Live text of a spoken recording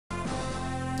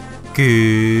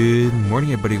Good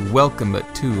morning, everybody. Welcome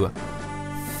to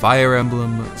Fire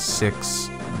Emblem 6,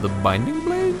 the Binding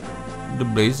Blade, the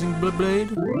Blazing Blade,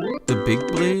 the Big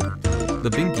Blade, the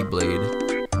Binky Blade,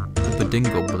 the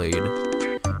Bedingo Blade,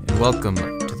 and welcome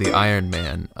to the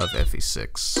Ironman of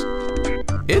FE6.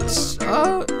 It's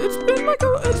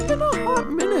been a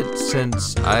hot minute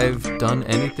since I've done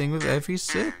anything with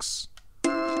FE6.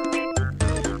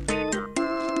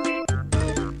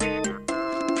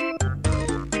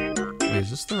 Is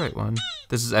this the right one?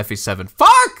 This is FE7.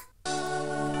 Fuck!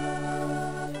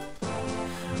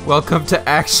 Welcome to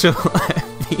actual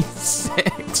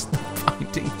FE6, the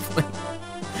Binding Blade.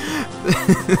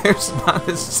 There's not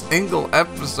a single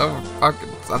episode of fucking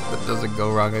something doesn't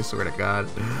go wrong, I swear to God.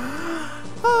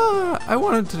 I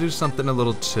wanted to do something a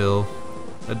little chill.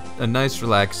 A nice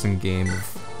relaxing game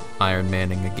of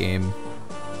Ironmaning a game.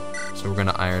 So we're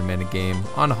gonna Ironman a game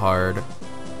on hard.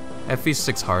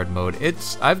 FE6 hard mode.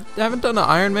 I haven't done an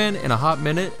Ironman in a hot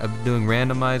minute. I've been doing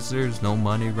randomizers, no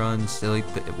money runs, silly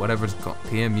whatever's called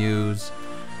PMUs.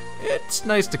 It's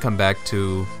nice to come back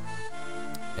to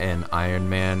an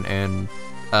Ironman, and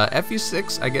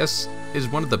FE6 I guess is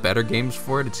one of the better games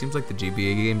for it. It seems like the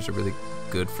GBA games are really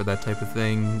good for that type of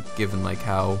thing, given like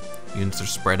how units are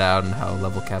spread out and how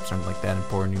level caps aren't like that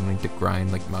important. You need to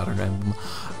grind like Modern Emblem.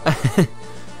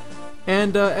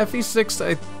 And FE6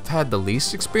 I've had the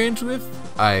least experience with.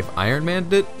 I've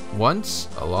Ironmaned it once,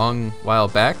 a long while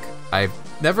back. I've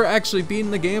never actually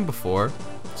beaten the game before,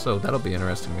 so that'll be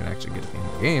interesting to actually get in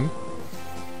the game.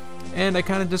 And I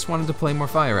kind of just wanted to play more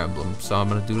Fire Emblem, so I'm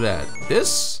gonna do that.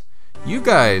 You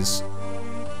guys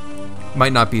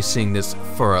might not be seeing this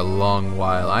for a long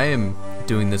while. I am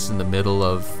doing this in the middle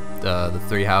of the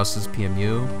Three Houses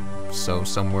PMU, so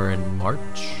somewhere in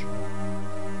March.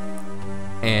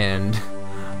 And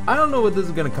I don't know when this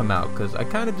is gonna come out, because I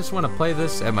kind of just want to play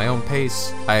this at my own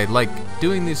pace. I like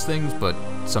doing these things, but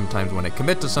sometimes when I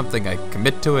commit to something, I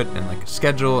commit to it and like a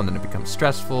schedule, and then it becomes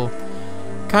stressful.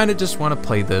 Kind of just want to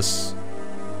play this,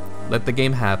 let the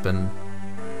game happen.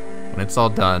 When it's all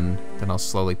done, then I'll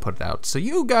slowly put it out. So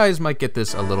you guys might get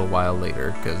this a little while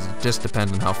later, because it just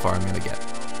depends on how far I'm gonna get.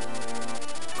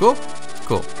 Cool?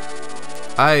 Cool.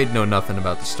 I know nothing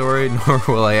about the story, nor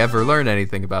will I ever learn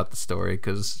anything about the story,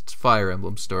 because it's a Fire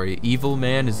Emblem story. Evil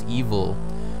man is evil.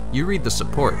 You read the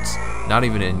supports, not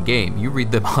even in-game. You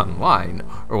read them online,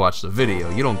 or watch the video.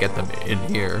 You don't get them in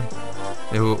here.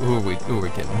 Who are we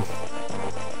kidding?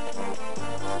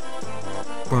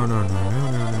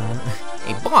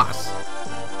 Hey, boss!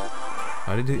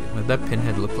 Why did that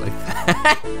pinhead look like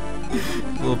that?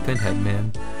 Little pinhead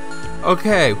man.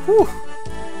 Okay, whew.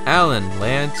 Alan,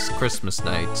 Lance, Christmas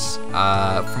Nights.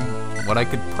 From what I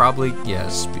could probably,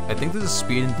 yes, I think this is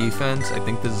speed and defense. I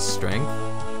think this is strength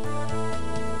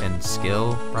and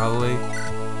skill, probably.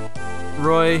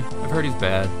 Roy, I've heard he's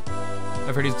bad.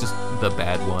 I've heard he's just the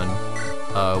bad one.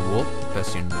 Wolf,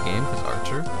 best unit in the game, because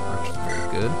Archer's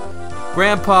very good.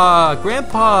 Grandpa's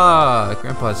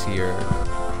here.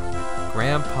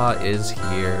 Grandpa is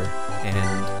here,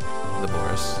 and the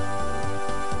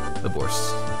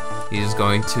Boris. He's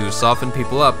going to soften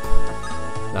people up.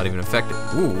 Not even effective.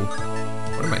 Ooh,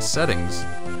 what are my settings?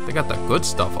 They got the good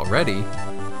stuff already.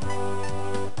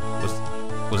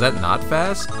 Was that not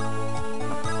fast?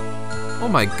 Oh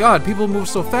my God, people move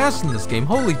so fast in this game.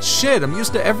 Holy shit, I'm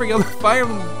used to every other Fire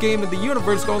Emblem game in the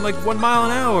universe going like 1 mile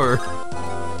an hour.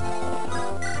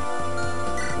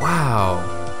 Wow.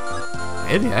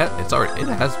 It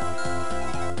has.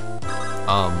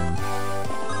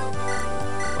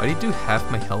 Why do you do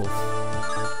half my health?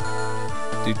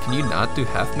 Dude, can you not do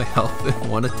half my health in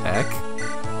one attack?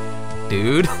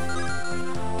 Dude.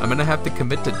 I'm gonna have to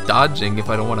commit to dodging if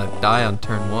I don't want to die on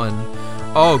turn 1.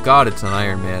 Oh God, it's an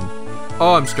Ironman.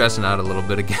 Oh, I'm stressing out a little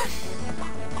bit again.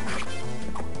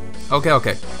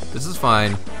 Okay. This is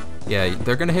fine. Yeah,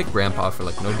 they're gonna hit Grandpa for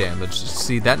like no damage.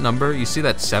 See that number? You see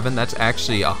that 7? That's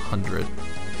actually 100.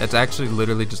 That's actually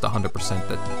literally just 100%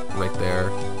 that right there.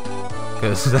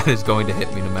 Because that is going to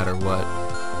hit me no matter what.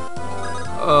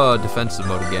 Oh, defensive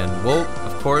mode again. Well,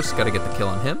 of course, gotta get the kill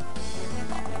on him.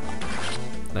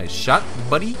 Nice shot,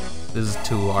 buddy. This is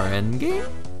to our end game,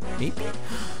 maybe?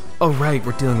 Oh, right,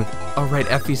 we're dealing with... Oh, right,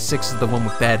 FE6 is the one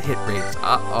with bad hit rates.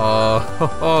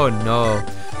 Oh, no.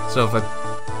 So if I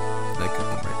could put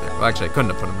him right there. Well, actually, I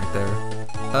couldn't have put him right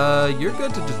there. You're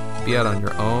good to just be out on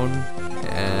your own.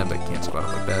 But I can't squat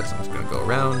up like that, so I'm just gonna go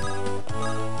around.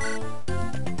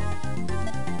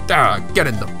 Ah, get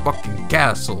in the fucking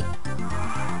castle.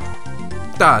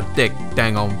 Ah, dick,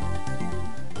 dang on.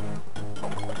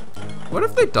 What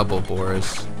if they double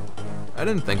Boris? I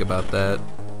didn't think about that.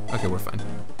 Okay, we're fine.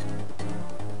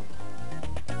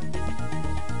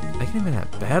 can't even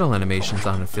have battle animations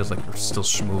on. It feels like we're still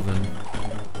schmoving.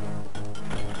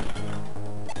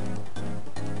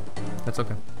 That's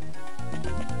okay.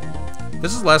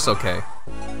 This is less okay.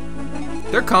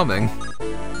 They're coming.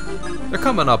 They're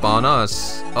coming up on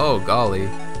us. Oh, golly.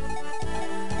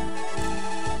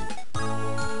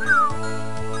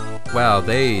 Wow,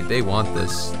 they want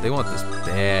this. They want this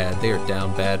bad. They are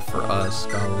down bad for us,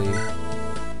 golly.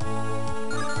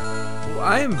 Well,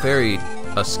 I am very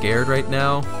scared right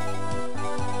now.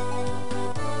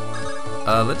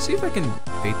 Let's see if I can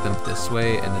bait them this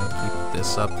way and then keep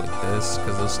this up like this,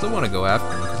 because they'll still want to go after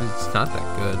him because he's not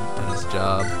that good at his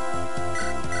job.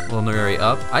 Vulnerary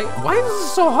up. Why is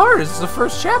this so hard? This is the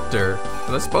first chapter.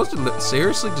 Am I supposed to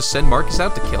seriously just send Marcus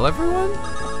out to kill everyone?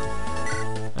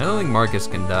 I don't think Marcus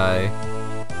can die.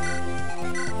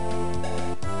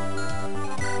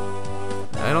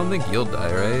 I don't think you'll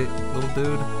die, right, little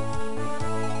dude?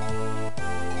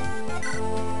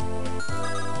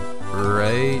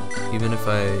 Right? Even if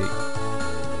I...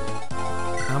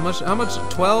 How much?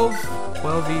 12?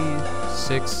 12e,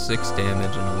 6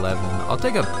 damage, and 11. I'll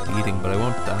take a beating, but I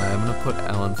won't die. I'm gonna put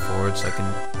Alan forward so I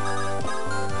can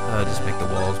just make the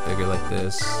walls bigger like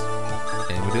this.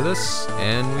 And we do this,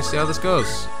 and we see how this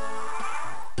goes.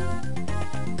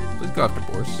 Please go after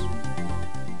Boris.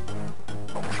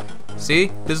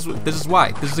 See? This is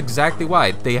why. This is exactly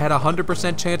why. They had a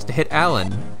 100% chance to hit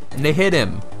Alan, and they hit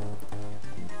him.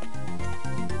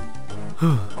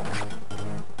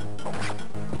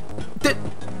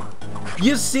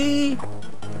 You see?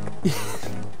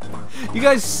 You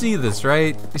guys see this,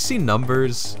 right? You see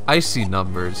numbers? I see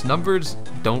numbers. Numbers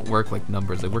don't work like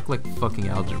numbers. They work like fucking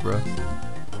algebra.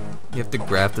 You have to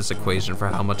graph this equation for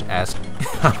how much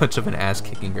of an ass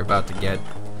kicking you're about to get.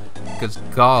 Because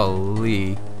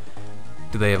golly,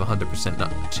 do they have a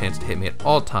 100% chance to hit me at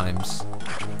all times?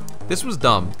 This was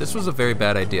dumb. This was a very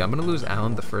bad idea. I'm gonna lose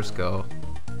Alan the first go.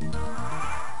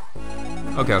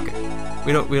 Okay.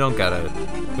 We don't gotta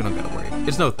worry.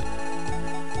 It's no thing.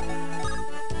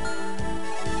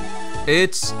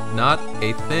 It's not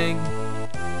a thing.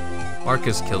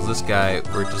 Marcus kills this guy.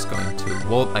 We're just going to.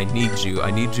 Walt, I need you. I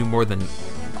need you more than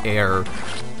air.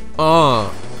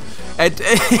 And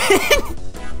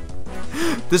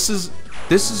this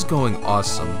is going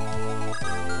awesome.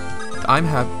 I'm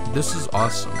happy. This is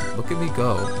awesome. Look at me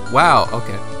go. Wow.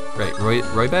 Okay. Right.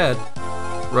 Roy bad.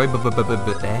 Roy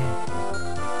bad.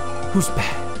 Who's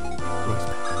bad? Roy's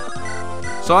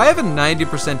bad. So I have a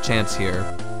 90% chance here.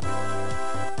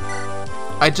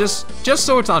 I just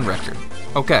so it's on record.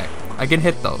 Okay, I can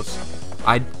hit those.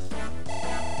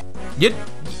 You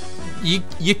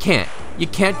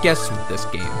can't guess with this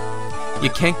game. You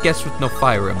can't guess with no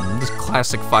Fire Emblem. This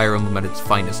classic Fire Emblem at its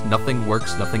finest. Nothing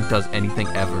works, nothing does anything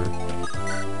ever.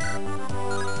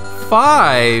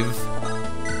 5?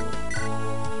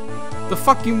 The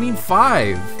fuck you mean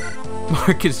 5?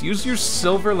 Marcus, use your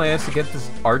silver lance to get this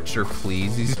archer,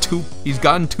 please. He's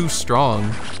gotten too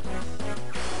strong.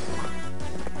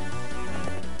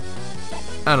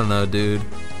 I don't know, dude.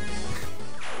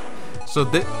 So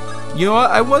you know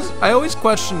what? I always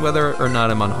question whether or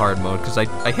not I'm on hard mode because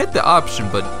I hit the option,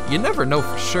 but you never know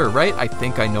for sure, right? I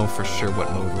think I know for sure what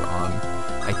mode we're on.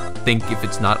 I think if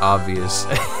it's not obvious,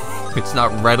 if it's not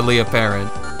readily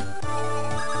apparent.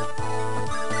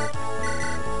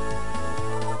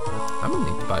 I'm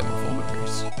gonna need to buy more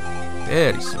vulneraries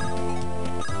very soon.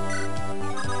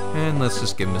 And let's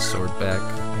just give him his sword back.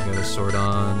 I got a sword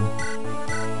on.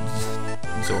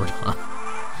 Zordon.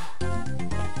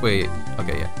 Wait,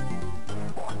 okay, yeah.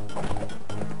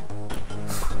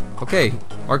 Okay,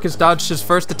 Marcus dodged his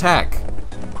first attack.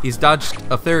 He's dodged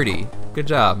a 30. Good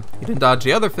job. He didn't dodge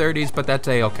the other 30s, but that's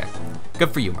a-okay.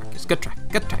 Good for you, Marcus. Good try,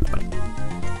 buddy.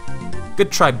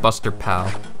 Good try, Buster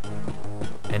Pal.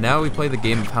 And now we play the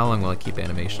game of how long will I keep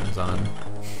animations on.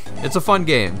 It's a fun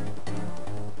game.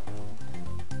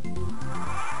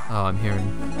 Oh, I'm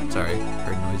hearing, sorry,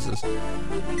 heard noises.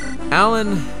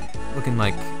 Alan, looking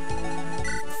like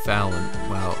Fallon.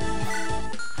 Wow.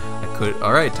 I could,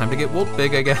 alright, time to get Wolt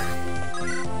big, I guess.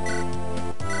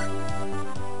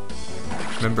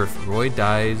 Remember, if Roy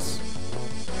dies,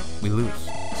 we lose.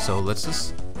 So let's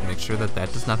just make sure that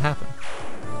that does not happen.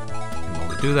 And while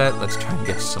we do that, let's try and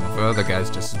get some of our other guys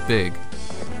just as big.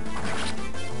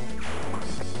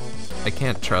 I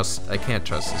can't trust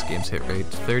this game's hit rate.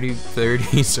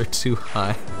 30s are too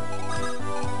high.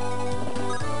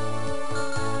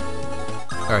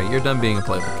 Alright, you're done being a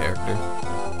playable character.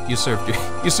 You served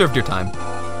your time.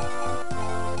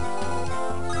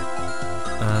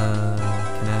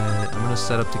 I'm gonna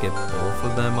set up to get both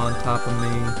of them on top of me.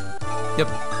 Yep.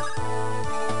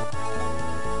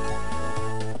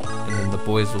 And then the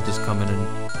boys will just come in and...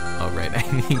 Oh, right, I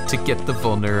need to get the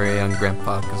vulnerary on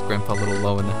Grandpa, because Grandpa a little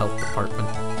low in the health department.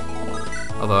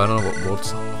 Although I don't know what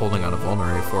Wolt's holding on a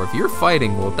vulnerary for. If you're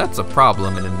fighting Wolt, that's a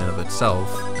problem in and of itself.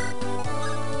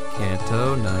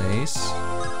 Kanto, nice.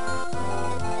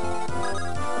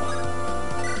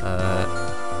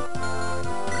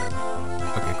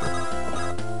 Okay,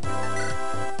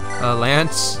 cool.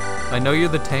 Lance, I know you're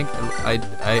the tank.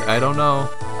 I don't know.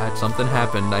 Something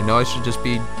happened. I know I should just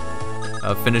be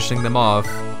finishing them off,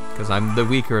 because I'm the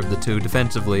weaker of the two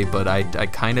defensively, but I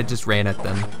kind of just ran at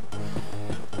them.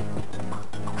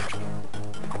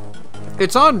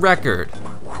 It's on record.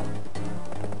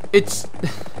 It's...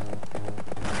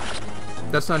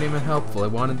 That's not even helpful. I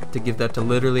wanted to give that to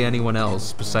literally anyone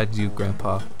else besides you,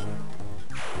 Grandpa.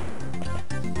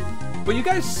 But you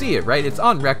guys see it, right? It's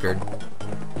on record.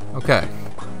 Okay.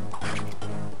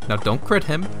 Now don't crit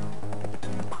him.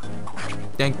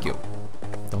 Thank you.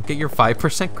 Don't get your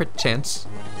 5% crit chance.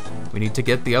 We need to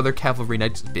get the other cavalry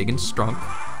knights big and strong.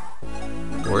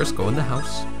 Boris, go in the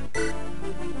house.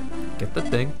 Get the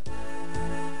thing.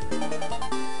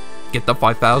 Get the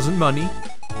 5,000 money.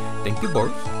 Thank you,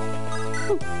 Boris.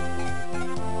 Woo.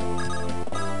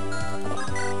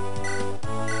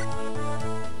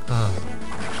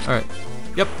 Alright.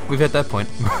 Yep, we've hit that point.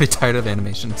 I'm really tired of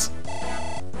animations.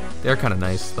 They're kind of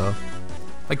nice, though.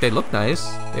 Like, they look nice.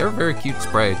 They are very cute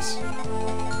sprites.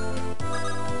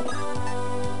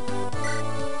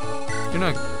 You're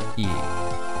not...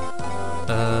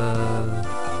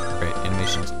 Great,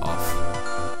 animation's off.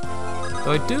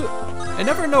 Though I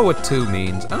never know what 2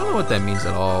 means. I don't know what that means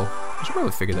at all. I should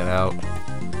probably figure that out.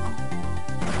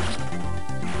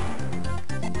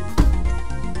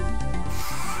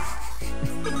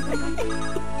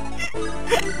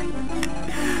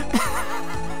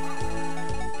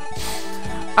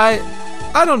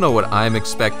 I don't know what I'm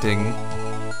expecting.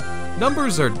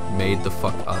 Numbers are made the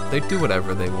fuck up. They do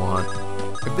whatever they want.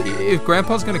 If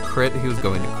Grandpa's gonna crit, he was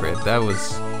going to crit. That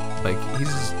was, like,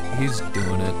 he's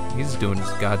doing it. He's doing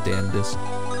his goddamnedest.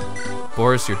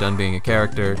 Boris, you're done being a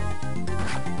character.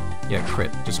 Yeah,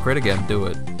 crit. Just crit again. Do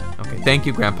it. Okay, thank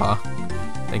you, Grandpa.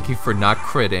 Thank you for not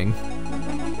critting.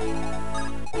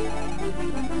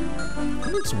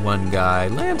 It's one guy.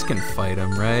 Lance can fight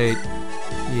him, right?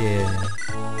 Yeah.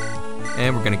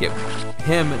 And we're gonna get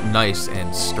him nice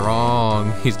and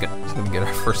strong. He's gonna get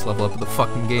our first level up of the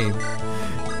fucking game.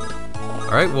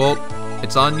 Alright, Wolt.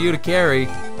 It's on you to carry.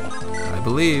 I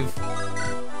believe.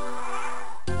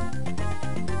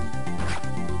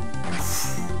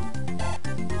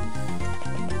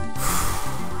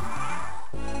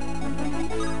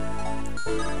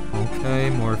 Okay,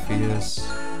 Morpheus.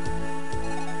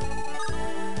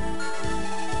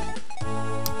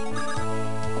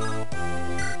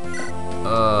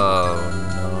 Oh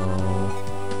no.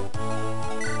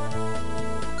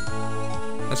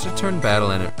 I should turn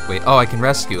battle in it. Wait, oh, I can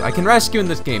rescue. I can rescue in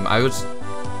this game.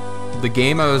 The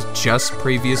game I was just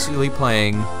previously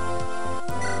playing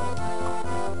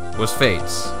was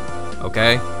Fates.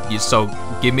 Okay? So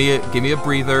give me a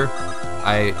breather.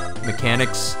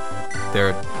 Mechanics,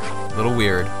 they're a little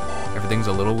weird. Everything's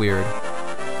a little weird.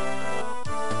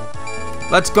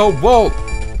 Let's go, Wolt!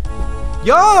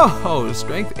 Yo!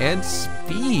 Strength and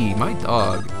speed, my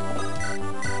dog.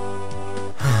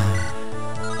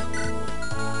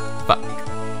 Fuck.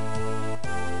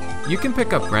 You can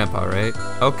pick up Grandpa, right?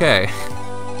 Okay.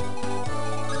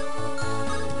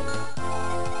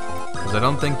 Because I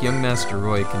don't think young Master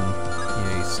Roy can...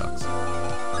 Yeah, he sucks.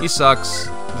 He sucks.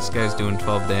 This guy's doing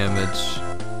 12 damage.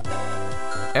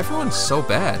 Everyone's so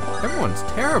bad. Everyone's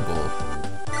terrible.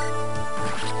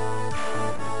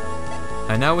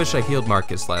 I now wish I healed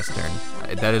Marcus last turn.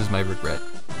 That is my regret.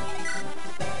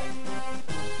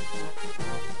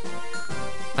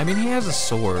 I mean, he has a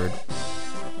sword.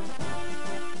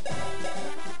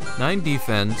 9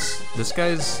 defense. This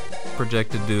guy's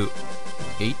projected to do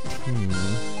 18.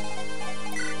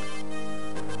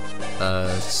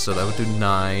 So that would do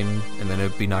 9, and then it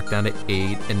would be knocked down to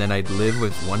 8, and then I'd live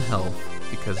with 1 health,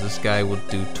 because this guy would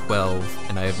do 12,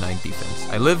 and I have 9 defense.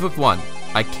 I live with 1.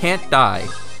 I can't die.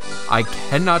 I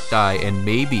cannot die, and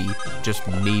maybe, just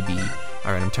maybe...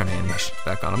 Alright, I'm turning animations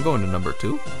back on. I'm going to number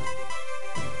 2.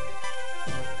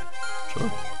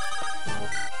 Sure.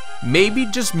 Maybe,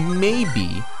 just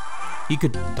maybe, he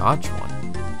could dodge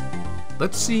one.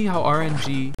 Let's see how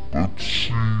RNG...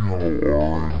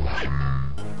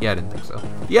 Yeah, I didn't think so.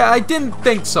 Yeah, I didn't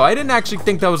think so. I didn't actually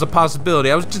think that was a possibility.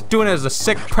 I was just doing it as a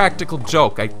sick practical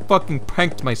joke. I fucking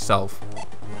pranked myself.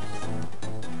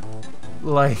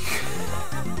 Like...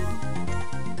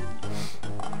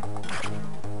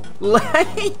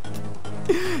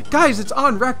 Guys, it's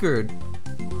on record.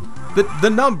 The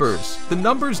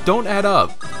numbers don't add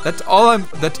up. That's all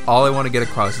I want to get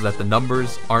across, is that the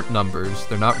numbers aren't numbers.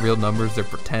 They're not real numbers, they're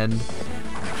pretend.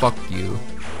 Fuck you.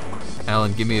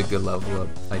 Alan, give me a good level up.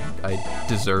 I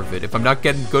deserve it. If I'm not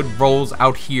getting good rolls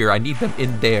out here, I need them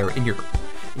in there, in your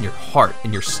heart,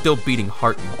 in your still beating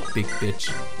heart, you big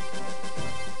bitch.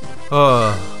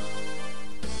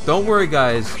 Don't worry,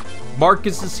 guys.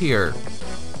 Marcus is here.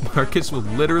 Marcus will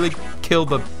literally kill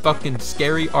the fucking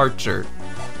scary archer,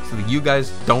 so that you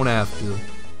guys don't have to.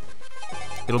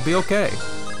 It'll be okay.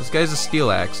 This guy's a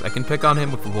steel axe. I can pick on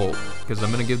him with a volt, because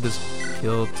I'm gonna give this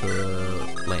kill to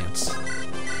Lance.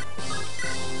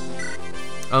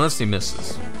 Unless he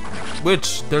misses.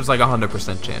 Which, there's like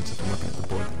 100% chance if I'm looking at the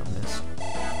board that I'll miss.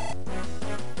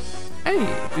 Hey,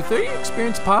 do 30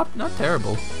 experience pop? Not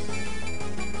terrible.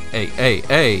 Hey.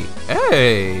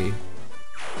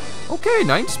 Okay,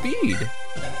 9 speed.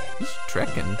 He's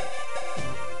trekking.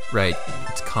 Right,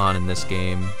 it's con in this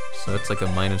game, so that's like a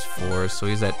 -4, so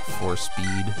he's at 4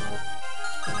 speed.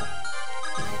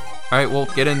 Alright, well,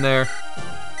 get in there.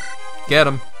 Get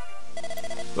him.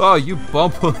 Oh, you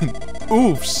bumbling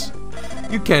oofs.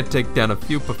 You can't take down a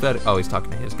few pathetic... Oh, he's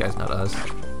talking to his guys, not us.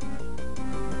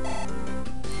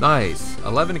 Nice.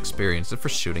 11 experience for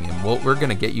shooting him. Well, we're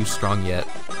gonna get you strong yet.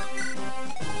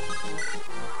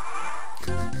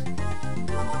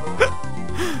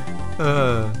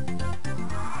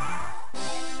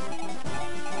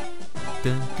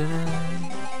 Dun, dun.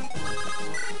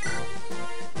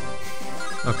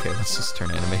 Okay, let's just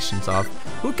turn animations off.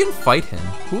 Who can fight him?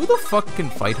 Who the fuck can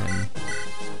fight him?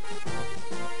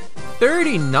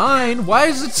 39? Why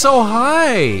is it so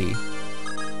high?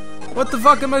 What the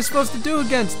fuck am I supposed to do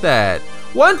against that?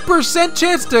 1%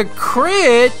 chance to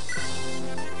crit?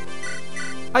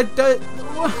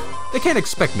 They can't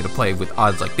expect me to play with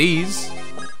odds like these.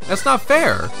 That's not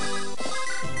fair.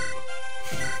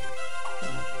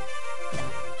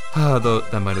 Though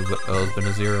that might have been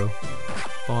a 0.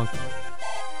 Bonk.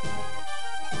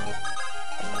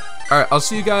 Alright, I'll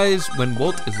see you guys when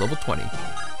Wolt is level 20.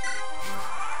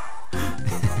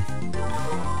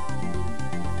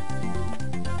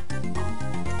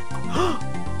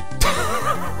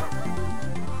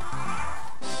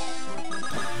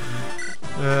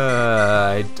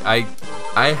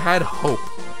 I had hope.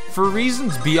 For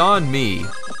reasons beyond me,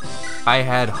 I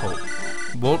had hope.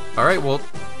 Wolt, alright, Wolt.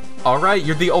 Alright,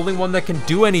 you're the only one that can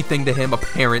do anything to him,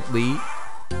 apparently.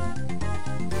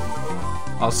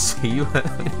 I'll see you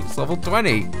when he's level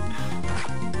 20.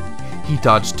 He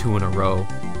dodged 2 in a row.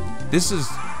 This is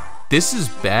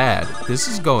bad. This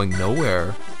is going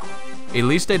nowhere. At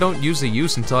least I don't use a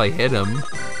use until I hit him.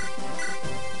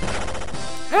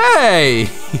 Hey!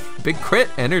 Big crit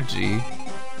energy.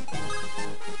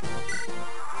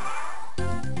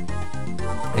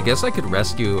 I guess I could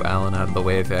rescue Alan out of the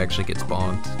way if he actually gets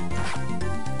bonked.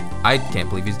 I can't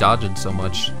believe he's dodging so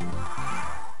much.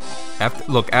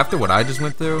 After what I just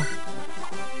went through.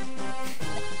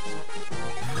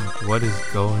 What is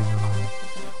going on?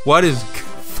 What is...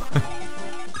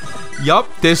 Yup,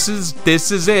 this is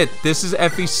it. This is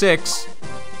FE6.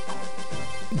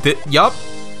 Yup.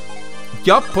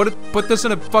 Yup, put this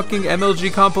in a fucking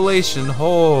MLG compilation.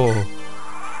 Oh.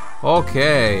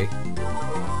 Okay.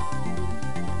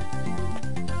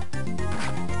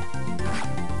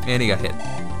 And he got hit.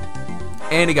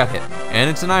 And he got hit. And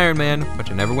it's an Ironman,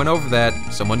 which I never went over that.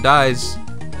 If someone dies.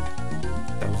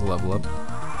 That was a level up.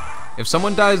 If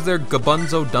someone dies, they're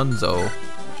Gabunzo Dunzo.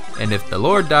 And if the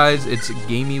Lord dies, it's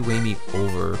gamey wamey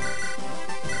over.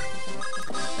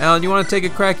 Alan, you want to take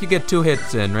a crack? You get 2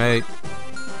 hits in, right?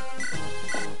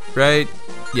 Right?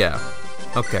 Yeah.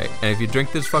 Okay. And if you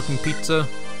drink this fucking pizza,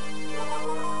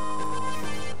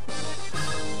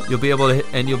 you'll be able to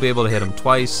hit him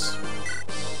twice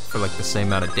for like the same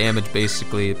amount of damage,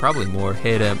 basically. Probably more.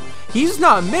 Hit him. He's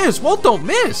not missed. Walt don't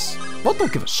miss. Walt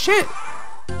don't give a shit.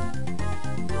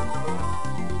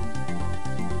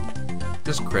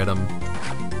 Just crit him.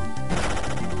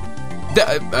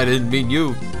 I didn't mean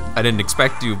you. I didn't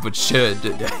expect you, but should.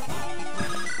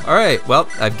 Alright, well,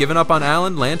 I've given up on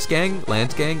Alan. Lance gang,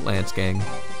 Lance gang, Lance gang.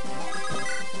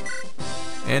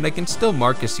 And I can still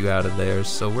Marcus you out of there,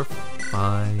 so we're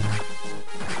fine.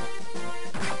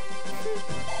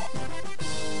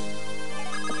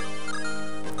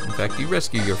 In fact, you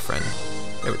rescue your friend.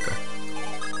 There we go.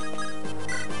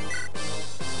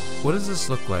 What does this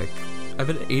look like? I have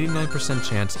an 89%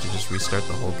 chance to just restart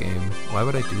the whole game. Why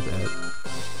would I do that?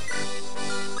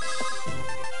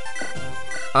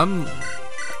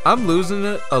 I'm losing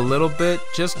it a little bit,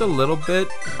 just a little bit.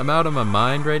 I'm out of my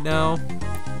mind right now.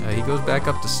 He goes back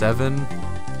up to 7.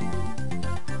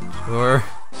 Sure.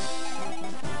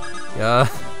 Yeah.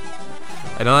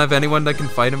 I don't have anyone that can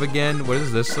fight him again. What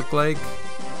does this look like?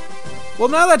 Well,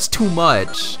 now that's too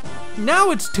much.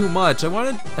 Now it's too much.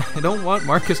 I don't want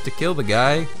Marcus to kill the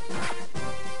guy.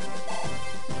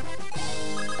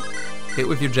 Hit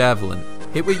with your javelin.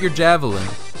 Hit with your javelin.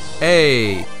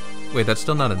 Hey. Wait, that's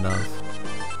still not enough.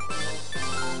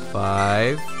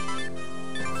 5.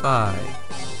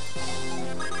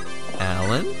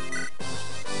 Alan?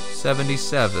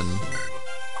 77.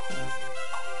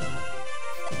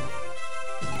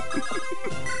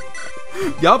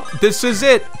 Yup, this is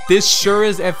it. This sure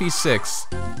is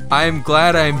FE6. I am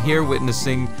glad I am here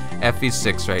witnessing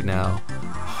FE6 right now.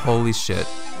 Holy shit.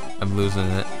 I'm losing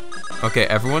it. Okay,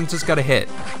 everyone just got a hit.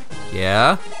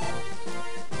 Yeah?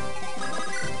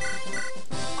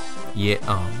 Yeah,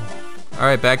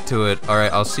 Alright, back to it.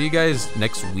 Alright, I'll see you guys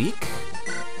next week.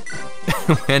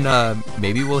 When,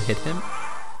 maybe we'll hit him.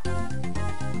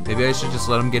 Maybe I should just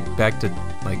let him get back to,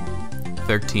 like,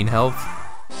 13 health.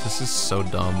 This is so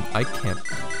dumb. I can't.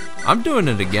 I'm doing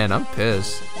it again. I'm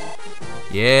pissed.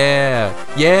 Yeah.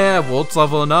 Yeah, Wolt's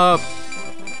leveling up.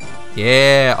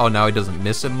 Yeah. Oh, now he doesn't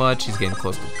miss it much. He's getting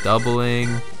close to doubling.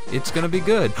 It's gonna be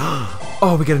good.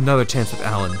 Oh, we get another chance with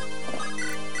Alan.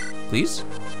 Please?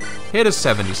 Hit a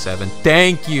 77.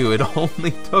 Thank you. It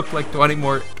only took like 20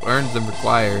 more turns than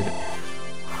required.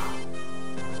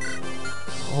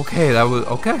 Okay, that was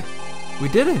okay. We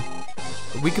did it.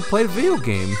 We could play the video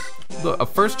game. Look, a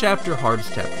first chapter,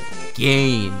 hardest chapter.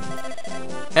 Game.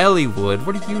 Elliewood,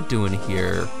 what are you doing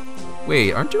here?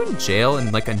 Wait, aren't you in jail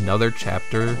in like another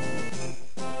chapter?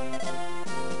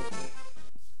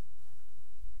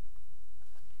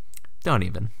 Don't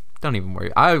even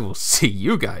worry. I will see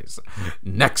you guys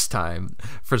next time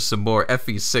for some more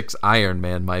FE6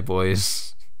 Ironman, my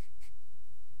boys.